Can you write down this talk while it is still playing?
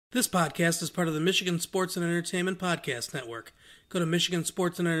This podcast is part of the Michigan Sports and Entertainment Podcast Network. Go to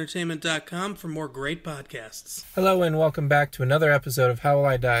michigansportsandentertainment.com for more great podcasts. Hello and welcome back to another episode of How Will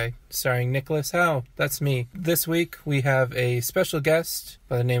I Die, starring Nicholas Howe. That's me. This week we have a special guest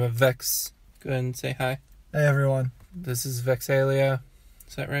by the name of Vex. Go ahead and say hi. Hey everyone. This is Vexalia.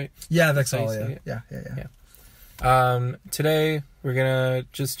 Is that right? Yeah, That's how you Vexalia. say it? Yeah. Today we're gonna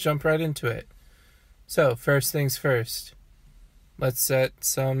just jump right into it. So, first things first. Let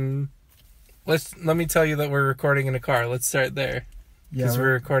me tell you that we're recording in a car. Let's start there. Because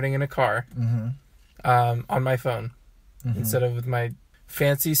we're recording in a car. Mm-hmm. On my phone. Mm-hmm. Instead of with my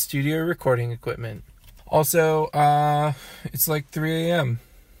fancy studio recording equipment. Also, it's like 3 a.m.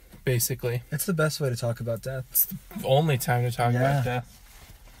 basically. It's the best way to talk about death. It's the only time to talk about death.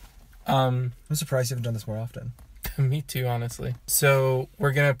 I'm surprised you haven't done this more often. Me too, honestly. So,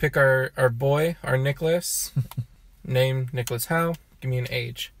 we're going to pick our boy, our Nicholas. Name, Nicholas Howe. Give me an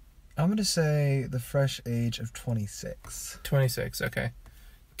age. I'm going to say the fresh age of 26. 26, okay.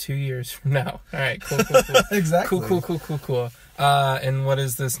 2 years from now. All right, cool. Exactly. Cool. And what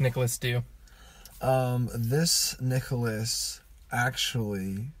does this Nicholas do? This Nicholas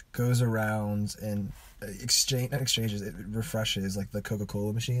actually goes around and it refreshes like the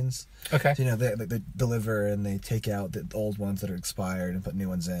Coca-Cola machines. Okay. So, they deliver and they take out the old ones that are expired and put new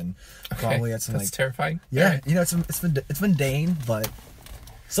ones in. Okay. Probably at some That's terrifying. Yeah, right. It's mundane, but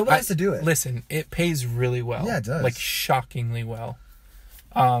someone has to do it. Listen, it pays really well. Yeah, it does. Like shockingly well.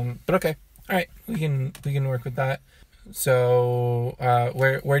 But okay. All right, we can work with that. So,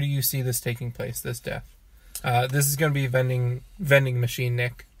 where do you see this taking place? This death. This is going to be vending machine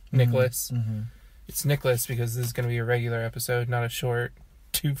Nicholas. Mm-hmm. It's Nicholas because this is going to be a regular episode, not a short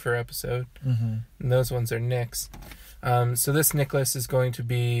 2-for episode. Mm-hmm. And those ones are Nick's. So this Nicholas is going to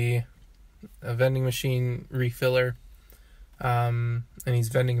be a vending machine refiller. And he's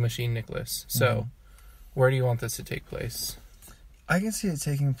vending machine Nicholas. So, where do you want this to take place? I can see it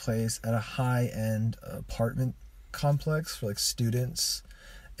taking place at a high-end apartment complex for like students.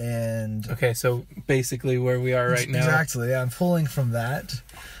 And okay, so basically where we are right now. Exactly, yeah. I'm pulling from that.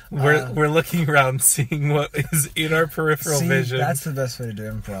 We're looking around, seeing what is in our peripheral vision. That's the best way to do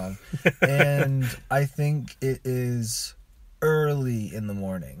improv. And I think it is early in the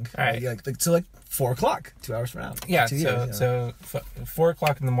morning. All right. Like 4 o'clock, 2 hours from now. Yeah, 2 years, so 4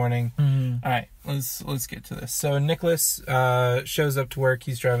 o'clock in the morning. Mm-hmm. All right, let's get to this. So Nicholas shows up to work.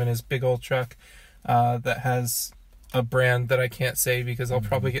 He's driving his big old truck that has a brand that I can't say because I'll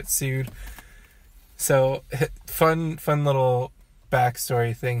probably get sued. So fun little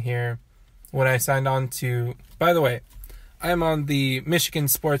backstory thing here. When I signed on to, by the way, I'm on the Michigan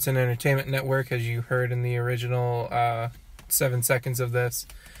Sports and Entertainment Network, as you heard in the original 7 seconds of this.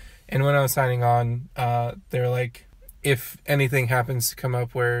 And when I was signing on, they're like, if anything happens to come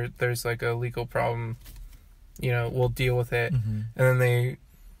up where there's like a legal problem, we'll deal with it. Mm-hmm. And then they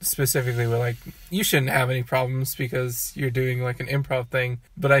specifically were like, you shouldn't have any problems because you're doing like an improv thing.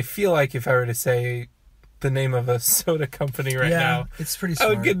 But I feel like if I were to say the name of a soda company now, it's pretty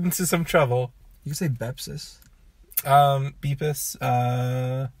smart. I would get into some trouble. You could say Bepsis. Beepus.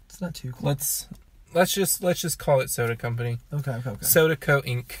 It's not too cool. Let's just call it Soda Company. Okay. SodaCo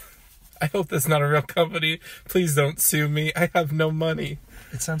Inc. I hope that's not a real company. Please don't sue me. I have no money.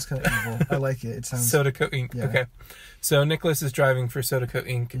 It sounds kind of evil. I like it. It sounds SodaCo Inc. Yeah. Okay. So Nicholas is driving for SodaCo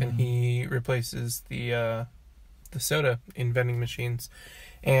Inc. And he replaces the soda in vending machines.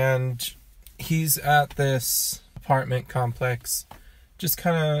 And he's at this apartment complex just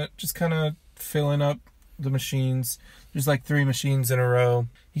kind of filling up the machines. There's like 3 machines in a row.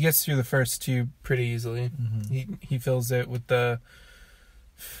 He gets through the first 2 pretty easily. Mm-hmm. He fills it with the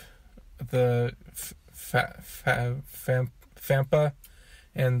Fampa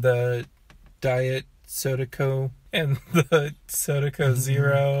and the Diet SodaCo and the SodaCo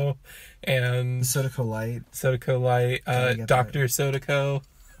Zero and SodaCo Light. Dr. SodaCo.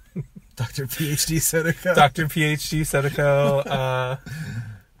 Dr. PhD SodaCo. Dr. PhD SodaCo.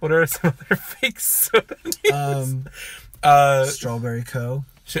 What are some other fake soda names? Strawberry Co.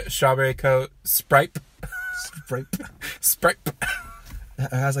 Strawberry Co. Sprite. It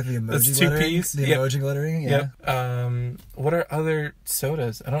has like the emoji That's 2 lettering. P's. The emoji lettering, yeah. Yep. What are other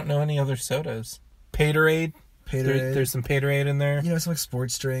sodas? I don't know any other sodas. Patorade. There's some Patorade in there. Some like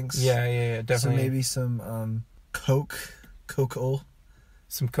sports drinks. Yeah, definitely. So maybe some Coke.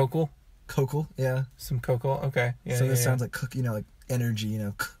 Some Coke. Yeah. Some Coke. Okay. Yeah. So this sounds like like energy.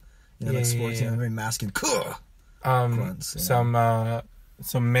 Like sports. Very masculine. Grunts, some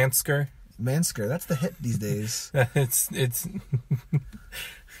Mansker. Mansker, that's the hit these days. It's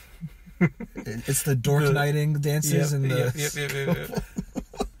the dork knighting dances and the. Yep.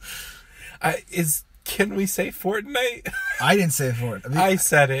 Can we say Fortnite? I didn't say Fortnite. I mean, I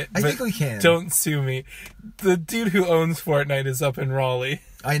said it. I think we can. Don't sue me. The dude who owns Fortnite is up in Raleigh.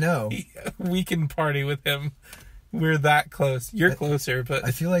 I know. We can party with him. We're that close. You're closer, but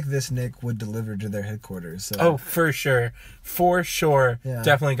I feel like this Nick would deliver to their headquarters. So. Oh, for sure. For sure. Yeah.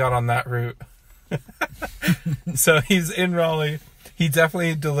 Definitely got on that route. So he's in Raleigh. He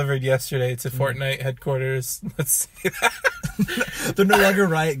definitely delivered yesterday to Fortnite headquarters. Let's see that. They're no longer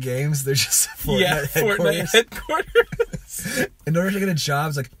Riot Games. They're just Fortnite Fortnite headquarters. In order to get a job,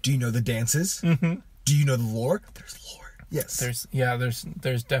 it's like, do you know the dances? Mm-hmm. Do you know the lore? There's lore. Yes.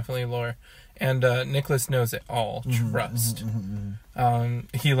 There's definitely lore. And Nicholas knows it all. Trust.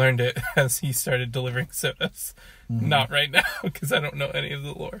 He learned it as he started delivering sodas. Not right now, because I don't know any of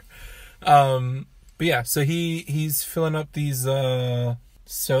the lore. But yeah, so he's filling up these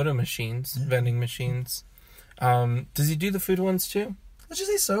soda machines, vending machines. Does he do the food ones too? Let's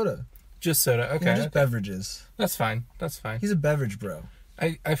just say soda. Just soda, okay. Just beverages. That's fine. He's a beverage bro.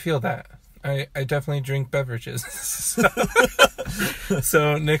 I feel that. I definitely drink beverages.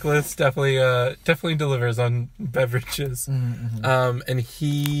 So Nicholas definitely delivers on beverages. And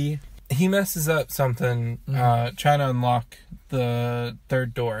he messes up something trying to unlock the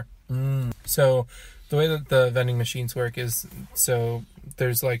third door. So the way that the vending machines work is, so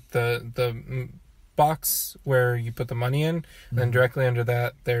there's like the box where you put the money in, and then directly under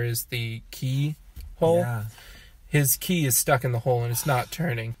that there is the key hole. Yeah. His key is stuck in the hole and it's not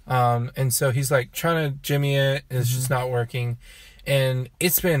turning. And so he's like trying to jimmy it and it's just not working. And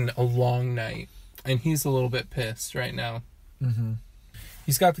it's been a long night and he's a little bit pissed right now.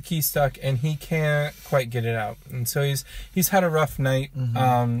 He's got the key stuck and he can't quite get it out. And so he's had a rough night.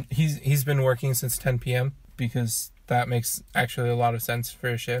 He's been working since 10 p.m. because that makes actually a lot of sense for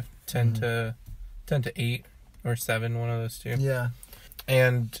a shift. 10 to 8 or 7, one of those two. Yeah.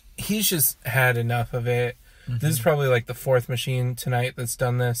 And he's just had enough of it. This is probably like the 4th machine tonight that's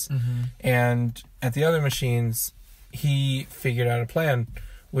done this. And at the other machines, he figured out a plan,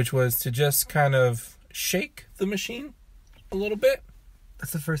 which was to just kind of shake the machine a little bit.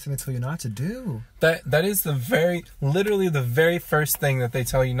 That's the first thing they tell you not to do. That is literally the very first thing that they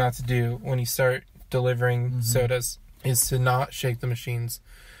tell you not to do when you start delivering sodas, is to not shake the machines.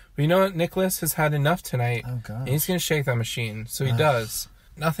 But you know what? Nicholas has had enough tonight. Oh, gosh. And he's going to shake that machine. So he does.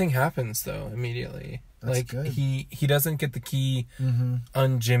 Nothing happens, though, immediately. That's good. He doesn't get the key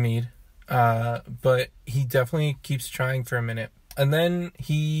unjimmied, but he definitely keeps trying for a minute. And then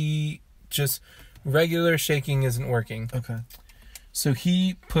he just, regular shaking isn't working. Okay. So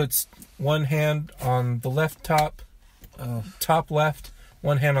he puts one hand on the left top left,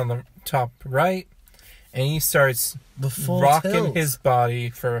 one hand on the top right, and he starts rocking tilt. his body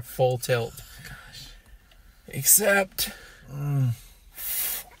for a full tilt. Oh, gosh. Except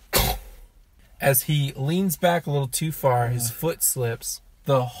as he leans back a little too far, his foot slips.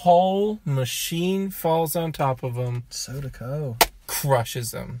 The whole machine falls on top of him. SodaCo.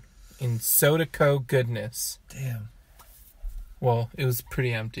 Crushes him. In SodaCo goodness. Damn. Well, it was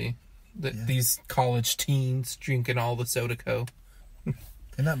pretty empty. These college teens drinking all the SodaCo.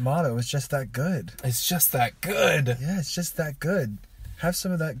 And that motto is just that good. It's just that good. Yeah, it's just that good. Have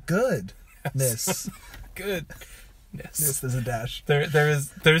some of that goodness. Goodness. There's a dash.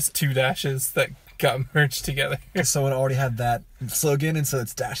 There's 2 dashes that got merged together. Someone already had that slogan, and so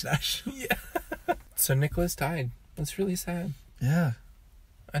it's dash dash. Yeah. So Nicholas died. That's really sad. Yeah.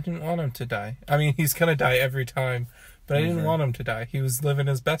 I didn't want him to die. I mean, he's gonna die every time, but I didn't want him to die. He was living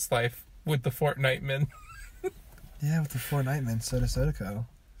his best life with the Fortnite men. Yeah, with the Fortnite men. SodaCo.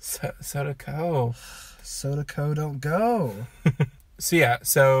 SodaCo. SodaCo don't go.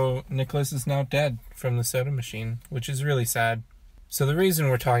 So Nicholas is now dead from the soda machine, which is really sad. So the reason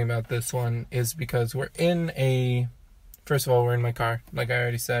we're talking about this one is because we're in first of all, we're in my car, like I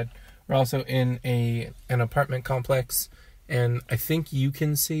already said. We're also in an apartment complex, and I think you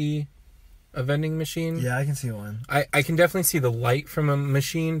can see a vending machine. Yeah, I can see one. I can definitely see the light from a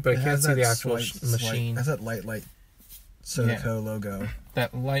machine, but I can't see the actual machine. That's that light SodaCo logo.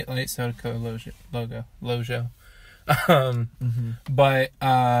 That light SodaCo logo. But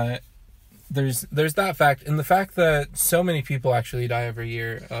there's that fact, and the fact that so many people actually die every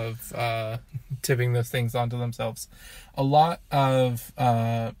year of tipping those things onto themselves. A lot of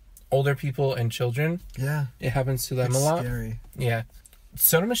older people and children. Yeah, it happens to them a lot. Scary. Yeah.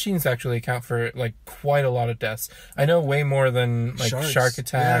 Soda machines actually account for like quite a lot of deaths. I know way more than like shark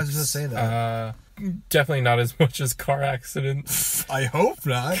attacks. Yeah, I was gonna say that. Definitely not as much as car accidents. I hope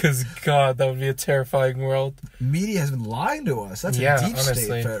not. Because God, that would be a terrifying world. Media has been lying to us. That's a deep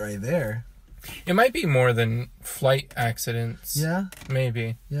state threat right there. It might be more than flight accidents. Yeah.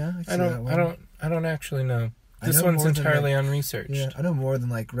 Maybe. Yeah. I don't actually know. I This know one's more than, entirely like, unresearched. Yeah, I know more than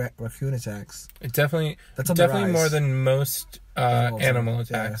like raccoon attacks. It definitely That's on the rise. more than most animal Yeah.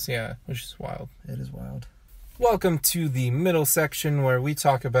 attacks. Yeah, which is wild. It is wild. Welcome to the middle section where we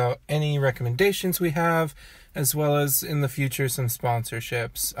talk about any recommendations we have, as well as in the future some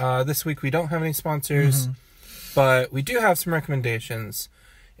sponsorships. This week we don't have any sponsors, but we do have some recommendations.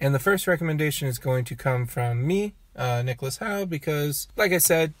 And the first recommendation is going to come from me, Nicholas Howe, because, like I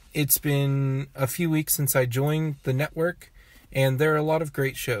said, it's been a few weeks since I joined the network, and there are a lot of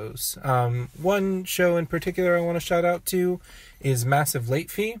great shows. One show in particular I want to shout out to is Massive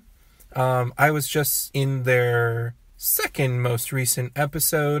Late Fee. I was just in their second most recent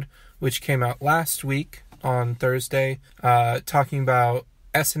episode, which came out last week on Thursday, talking about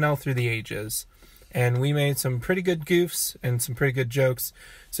SNL through the ages. And we made some pretty good goofs and some pretty good jokes.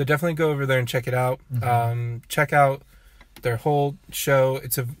 So definitely go over there and check it out. Check out their whole show.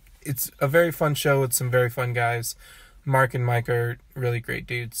 It's a very fun show with some very fun guys. Mark and Mike are really great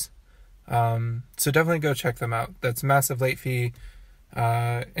dudes. So definitely go check them out. That's Massive Late Fee.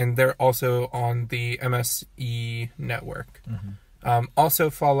 And they're also on the MSE network. Also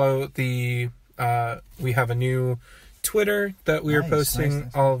follow we have a new Twitter that we are posting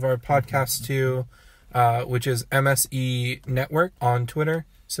all of our podcasts to, which is MSE Network on Twitter.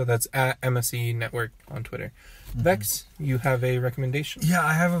 So that's at MSE Network on Twitter. Vex, you have a recommendation? Yeah,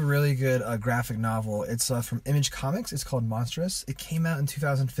 I have a really good graphic novel. It's from Image Comics. It's called Monstrous. It came out in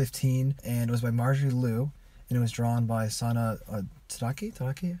 2015, and it was by Marjorie Liu, and it was drawn by Sana Tadaki?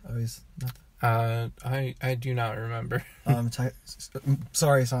 I always not. I do not remember.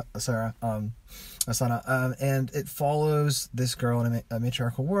 Sorry, Sarah. Asana. And it follows this girl in a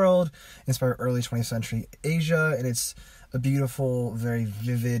matriarchal world, inspired early 20th century Asia, and it's a beautiful, very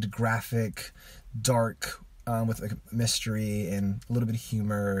vivid, graphic, dark, with like mystery and a little bit of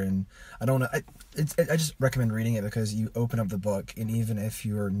humor. And I don't know. I just recommend reading it because you open up the book, and even if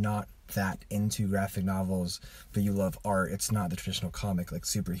you're not that into graphic novels, but you love art, it's not the traditional comic like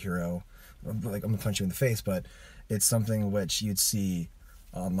superhero. Like, I'm gonna punch you in the face, but it's something which you'd see,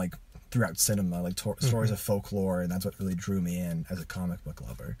 like throughout cinema, like stories of folklore, and that's what really drew me in as a comic book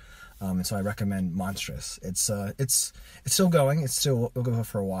lover. And so I recommend Monstrous. It's still going. It'll go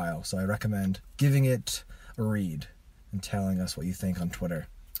for a while. So I recommend giving it a read and telling us what you think on Twitter.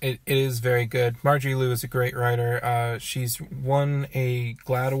 It is very good. Marjorie Liu is a great writer. She's won a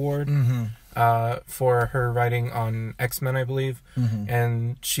GLAAD award for her writing on X-Men, I believe.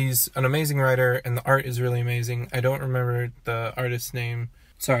 And she's an amazing writer, and the art is really amazing. I don't remember the artist's name.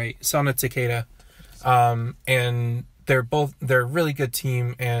 Sorry, Sana Takeda. And they're a really good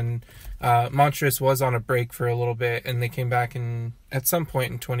team, and Monstrous was on a break for a little bit, and they came back at some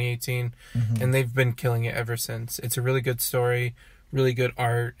point in 2018, and they've been killing it ever since. It's a really good story, really good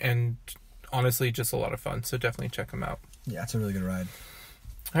art, and honestly just a lot of fun, so definitely check them out. Yeah, it's a really good ride.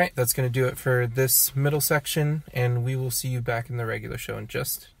 All right, that's going to do it for this middle section, and we will see you back in the regular show in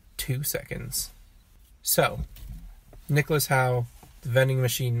just 2 seconds. So, Nicholas Howe, the vending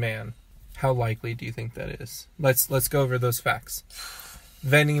machine man. How likely do you think that is? Let's go over those facts.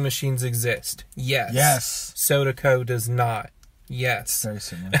 Vending machines exist. Yes. Yes. SodaCo does not. Yes. Very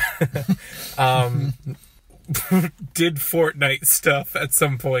similar. Did Fortnite stuff at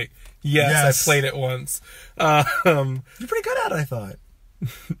some point. Yes. I played it once. You're pretty good at it, I thought.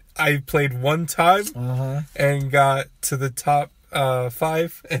 I played one time and got to the top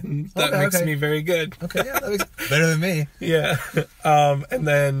 5, and that makes me very good. Okay, yeah, that makes better than me. Yeah. And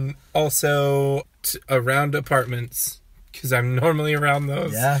then also around apartments, because I'm normally around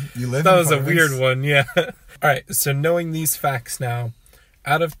those. Yeah, you live That in was apartments. a weird one, yeah. All right, so knowing these facts now,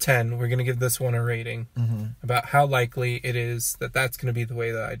 out of 10, we're going to give this one a rating about how likely it is that that's going to be the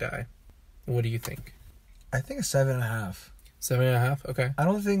way that I die. What do you think? I think a 7.5. 7.5? Okay. I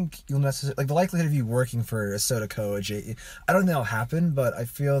don't think you'll necessarily... Like, the likelihood of you working for a SodaCo, I don't think that'll happen, but I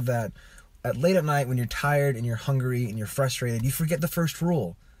feel that late at night when you're tired and you're hungry and you're frustrated, you forget the first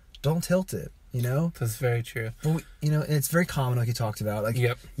rule. Don't tilt it, you know? That's very true. But, and it's very common, like you talked about. Like,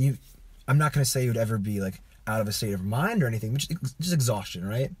 yep. I'm not going to say you would ever be, like, out of a state of mind or anything, but just exhaustion,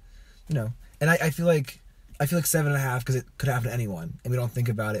 right? You know? And I feel like 7.5 because it could happen to anyone, and we don't think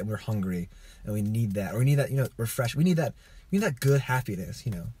about it, and we're hungry, and we need that. Or we need that, refresh. We need that good happiness,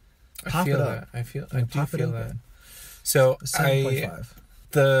 Pop it up. I do feel that. Man. So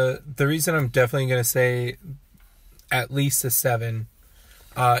 7.5. The reason I'm definitely going to say at least a 7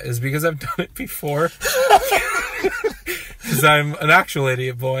 is because I've done it before. Because I'm an actual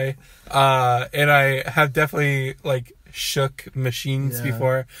idiot boy. And I have definitely, shook machines Yeah.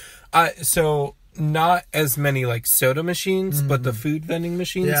 before. So not as many like soda machines, but the food vending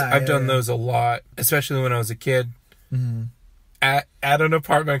machines. Yeah, I've yeah, done yeah. those a lot, especially when I was a kid. Mm-hmm. At an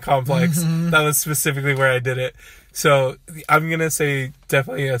apartment complex. That was specifically where I did it. So I'm gonna say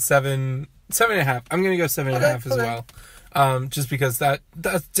definitely a 7.5. I'm gonna go 7.5 as well. Just because that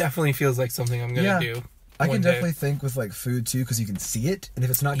definitely feels like something I'm gonna do. I can one day. definitely think with like food too, because you can see it, and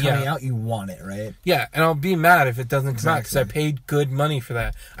if it's not coming out, you want it, right? Yeah, and I'll be mad if it doesn't come out because I Exactly. paid good money for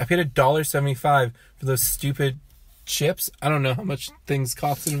that. I paid $1.75 for those stupid chips. I don't know how much things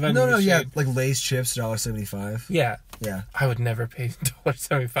cost in a vending machine. Yeah, like Lay's chips, $1.75. Yeah. Yeah, I would never pay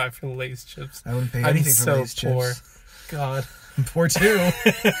 $1.75 for Lay's chips. I wouldn't pay I'm anything for so Lay's poor. chips. God. I'm poor too.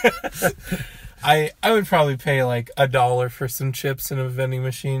 I would probably pay like $1 for some chips in a vending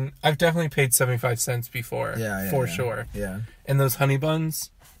machine. I've definitely paid 75 cents before. For sure. Yeah, And those honey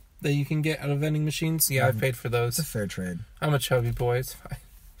buns that you can get out of vending machines, I've paid for those. it's a fair trade. I'm a chubby boy, it's fine.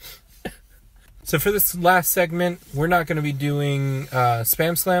 So for this last segment, we're not going to be doing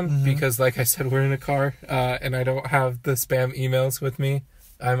Spam Slam because, like I said, we're in a car and I don't have the spam emails with me.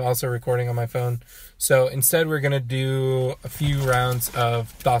 I'm also recording on my phone. So instead, we're going to do a few rounds of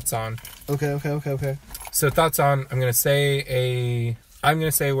Thoughts On. Okay. So Thoughts On, I'm going to say a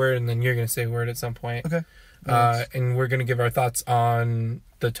word and then you're going to say a word at some point. Okay. And we're going to give our thoughts on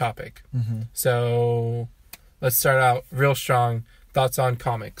the topic. So let's start out real strong. Thoughts on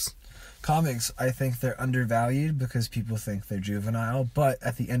comics. Comics, I think they're undervalued because people think they're juvenile, but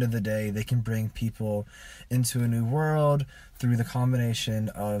at the end of the day, they can bring people into a new world through the combination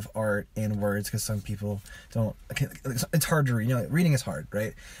of art and words, because some people don't, it's hard to read, reading is hard,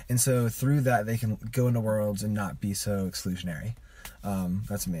 right? And so through that, they can go into worlds and not be so exclusionary.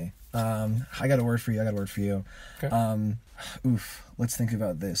 That's me. I got a word for you. Okay. Let's think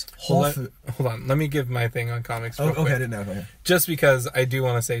about this. Hold on. Let me give my thing on comics. Oh, real okay, quick. I didn't know. Okay. Just because I do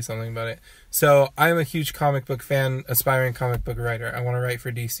want to say something about it. So I'm a huge comic book fan, aspiring comic book writer. I want to write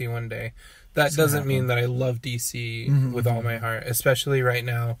for DC one day. That doesn't mean that I love DC with all my heart, especially right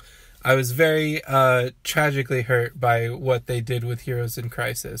now. I was very tragically hurt by what they did with Heroes in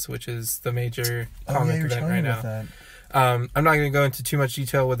Crisis, which is the major comic event right now. I'm not going to go into too much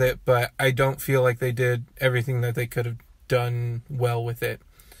detail with it, but I don't feel like they did everything that they could have done well with it.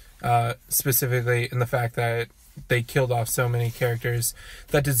 Specifically in the fact that they killed off so many characters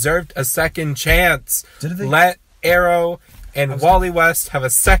that deserved a second chance. Did they? Let Arrow and Wally West have a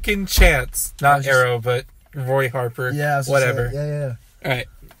second chance. Not Arrow, but Roy Harper. Yeah, whatever. Yeah. All right.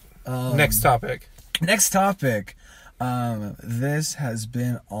 Next topic. This has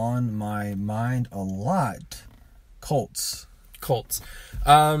been on my mind a lot. Colts.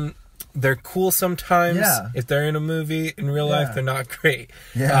 They're cool sometimes. Yeah. If they're in a movie, in real life, they're not great.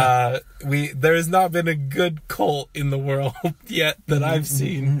 Yeah. There has not been a good cult in the world yet that I've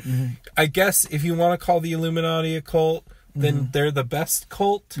seen. I guess if you want to call the Illuminati a cult, then they're the best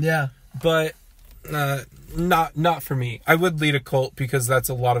cult. Yeah. But not for me. I would lead a cult because that's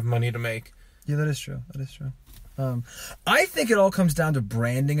a lot of money to make. Yeah, that is true. I think it all comes down to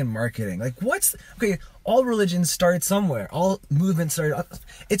branding and marketing. Like, all religions started somewhere. All movements started.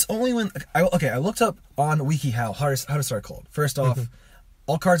 It's only when I looked up on WikiHow how to start a cult. First off,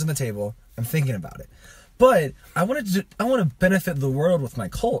 all cards on the table. I'm thinking about it, but I want to benefit the world with my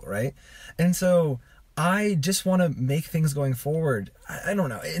cult, right? And so I just want to make things going forward. I don't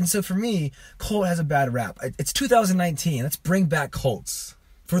know. And so for me, cult has a bad rap. It's 2019. Let's bring back cults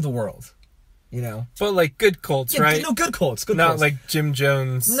for the world. But like good cults, right? No, good cults. Not like Jim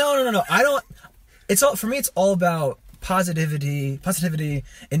Jones. No. I don't. It's all for me. It's all about positivity,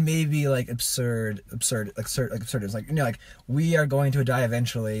 and maybe like absurd. It's like we are going to die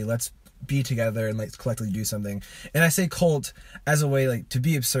eventually. Let's be together and like collectively do something. And I say cult as a way like to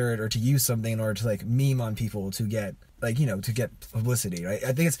be absurd or to use something in order to like meme on people to get to get publicity, right?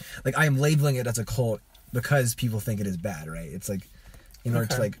 I think it's like I am labeling it as a cult because people think it is bad, right? It's like in order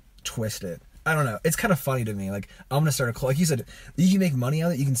to like twist it. I don't know. It's kind of funny to me. Like, I'm going to start a cult. Like you said, you can make money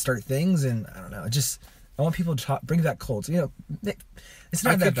on it. You can start things. And I don't know. I want people to bring back cults. It's not that bad.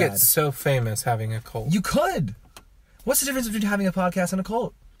 I could get so famous having a cult. You could. What's the difference between having a podcast and a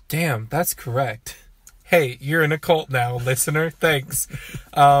cult? Damn, that's correct. Hey, you're in a cult now, listener. Thanks.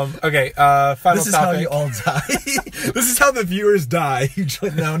 Okay, final topic. This is how you all die. This is how the viewers die.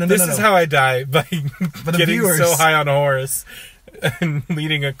 No. This is how I die, by getting so high on a horse and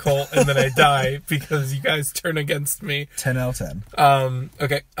leading a cult, and then I die because you guys turn against me. 10 out of 10.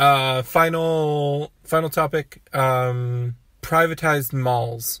 Okay. Final topic. Privatized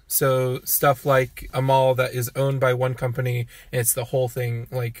malls. So stuff like a mall that is owned by one company, and it's the whole thing.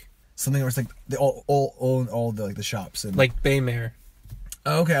 Like something where it's like they all own all the like the shops and Like Baymare.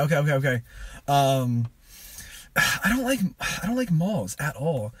 Okay. I don't like malls at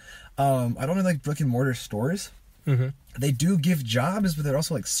all. I don't really like brick and mortar stores. Mm-hmm. They do give jobs, but they're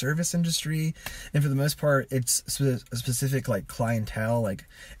also like service industry, and for the most part, it's a specific like clientele. Like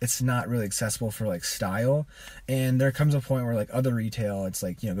it's not really accessible for like style. And there comes a point where like other retail, it's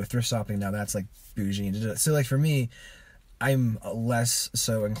like, you know, go thrift shopping now. That's like bougie. So like for me, I'm less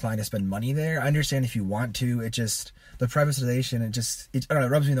so inclined to spend money there. I understand if you want to. It just the privatization. I don't know. It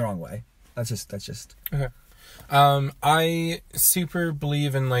rubs me the wrong way. That's just. Okay. I super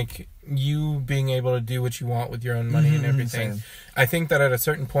believe in like you being able to do what you want with your own money and everything. Same. I think that at a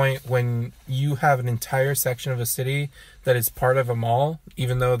certain point when you have an entire section of a city that is part of a mall,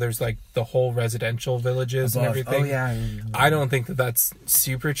 even though there's like the whole residential villages and everything, I don't think that that's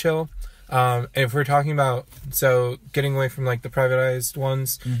super chill. And if we're talking about, so getting away from like the privatized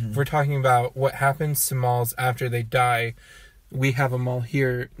ones, if we're talking about what happens to malls after they die, we have a mall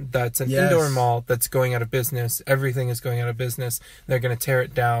here that's an indoor mall that's going out of business. Everything is going out of business. They're going to tear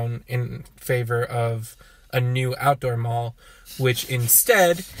it down in favor of a new outdoor mall, which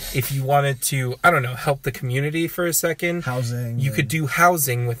instead, if you wanted to, I don't know, help the community for a second, housing, you could do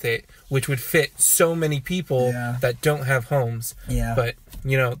housing with it, which would fit so many people that don't have homes. Yeah. But,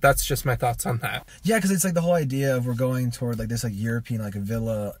 you know, that's just my thoughts on that. Yeah, because it's like the whole idea of we're going toward like this like European like a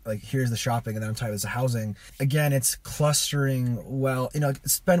villa, like here's the shopping and then on top is the housing. Again, it's clustering, well, you know,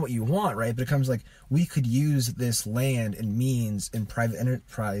 spend what you want, right? But it comes like we could use this land and means in private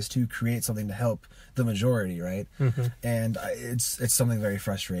enterprise to create something to help the majority, right? And it's something very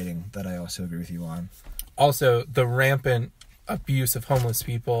frustrating that I also agree with you on. Also, the rampant abuse of homeless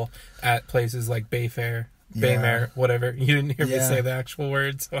people at places like Baymare, whatever. You didn't hear me say the actual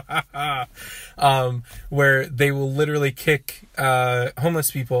words. Where they will literally kick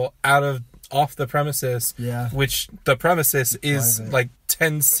homeless people off the premises, which the premises is private. Like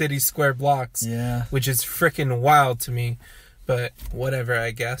 10 city square blocks, which is freaking wild to me. But whatever,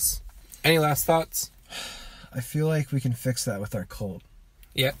 I guess. Any last thoughts? I feel like we can fix that with our cult.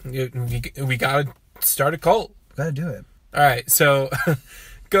 Yeah, we gotta start a cult. Gotta do it. All right, so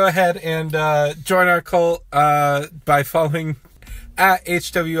go ahead and join our cult by following at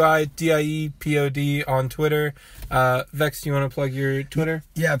HWIDIEPOD on Twitter. Vex, do you want to plug your Twitter?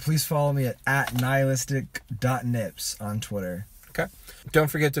 Yeah, please follow me at nihilistic.nips on Twitter. Okay. Don't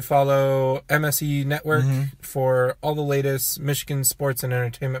forget to follow MSE Network for all the latest Michigan sports and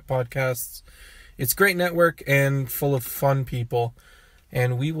entertainment podcasts. It's a great network and full of fun people.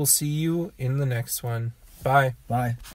 And we will see you in the next one. Bye. Bye.